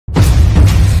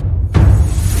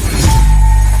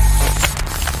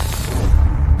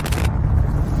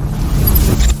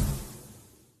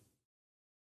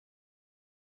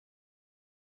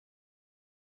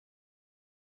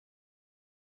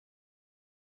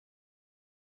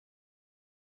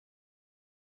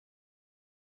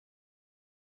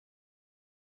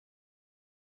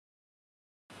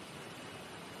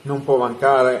non può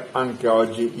mancare anche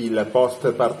oggi il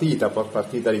post partita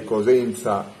di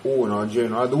Cosenza 1,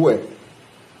 Genoa 2.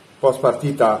 Post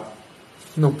partita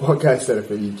non può che essere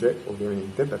felice,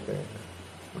 ovviamente, perché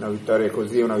una vittoria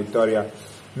così è una vittoria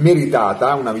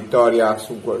meritata, una vittoria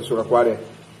sulla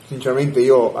quale sinceramente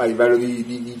io a livello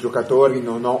di giocatori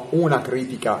non ho una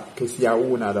critica che sia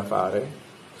una da fare.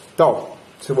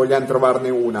 Se vogliamo trovarne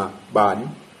una, bani,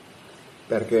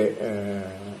 perché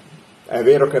è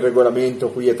vero che il regolamento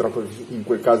qui è troppo, in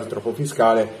quel caso è troppo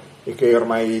fiscale, e che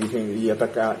ormai gli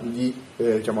attaccanti,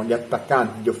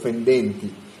 gli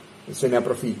offendenti se ne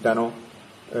approfittano,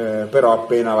 però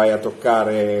appena vai a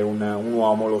toccare un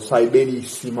uomo lo sai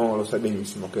benissimo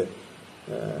che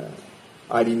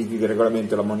ai limiti del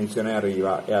regolamento la munizione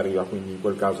arriva, quindi in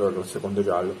quel caso il secondo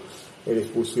giallo e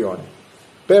l'espulsione.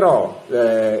 Però,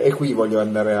 e qui voglio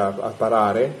andare a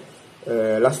parare,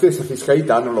 la stessa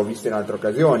fiscalità non l'ho vista in altre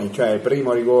occasioni, cioè il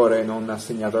primo rigore non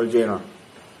assegnato al Genoa,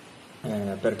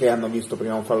 perché hanno visto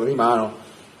prima un fallo di mano,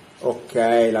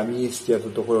 ok, la mischia,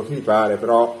 tutto quello che ti pare,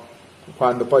 però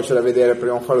quando poi c'è da vedere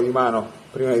prima un fallo di mano,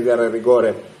 prima di dare il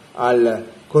rigore al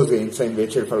Cosenza,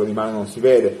 invece il fallo di mano non si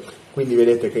vede. Quindi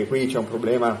vedete che qui c'è un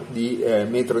problema di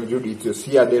metro di giudizio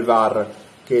sia del VAR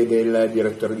che del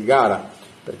direttore di gara,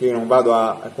 perché io non vado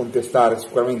a contestare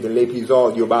sicuramente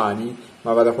l'episodio Bani,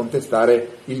 ma vado a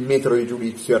contestare il metro di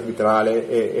giudizio arbitrale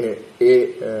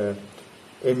e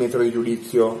il metro di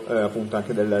giudizio appunto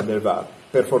anche del VAR.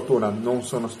 Per fortuna non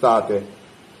sono state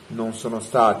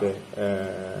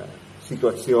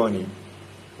situazioni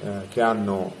che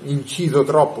hanno inciso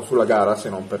troppo sulla gara, se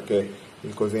non perché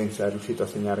il Cosenza è riuscito a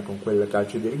segnare con quel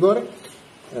calcio di rigore,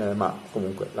 ma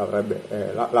comunque l'avrebbe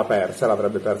persa,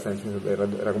 nel senso che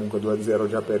era comunque 2-0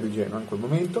 già per il Genoa in quel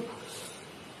momento.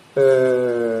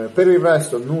 Per il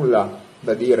resto nulla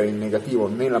da dire in negativo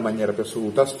nella maniera più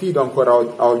assoluta. Sfido ancora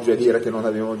oggi a dire che non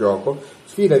abbiamo gioco,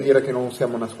 sfido a dire che non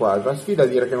siamo una squadra, sfido a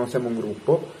dire che non siamo un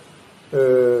gruppo,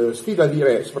 sfido a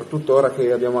dire, soprattutto ora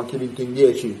che abbiamo anche vinto in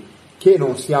 10, che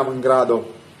non siamo in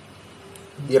grado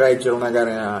di reggere una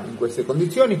gara in queste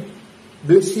condizioni.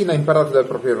 Blessin ha imparato dal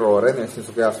proprio errore, nel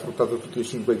senso che ha sfruttato tutti e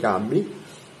 5 i cambi,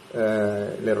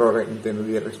 l'errore intendo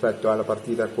dire rispetto alla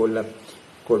partita col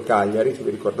Cagliari, se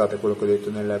vi ricordate quello che ho detto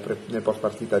nel post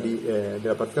partita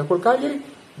della partita col Cagliari.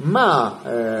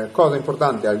 Ma cosa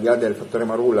importante, al di là del fattore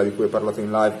Marulla di cui ho parlato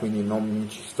in live, quindi non mi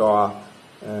ci sto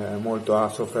molto a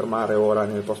soffermare ora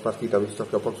nel post partita visto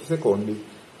che ho pochi secondi,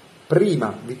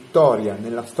 prima vittoria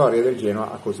nella storia del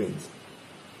Genoa a Cosenza.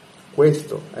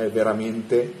 Questo è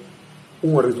veramente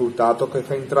un risultato che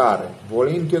fa entrare,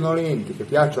 volenti o nolenti, che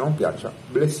piaccia o non piaccia,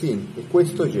 Blessin e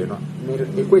questo Genoa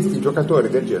e questi giocatori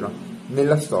del Genoa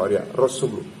nella storia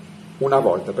rossoblù, una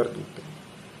volta per tutte.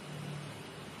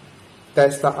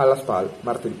 Testa alla spalla,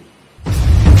 martedì.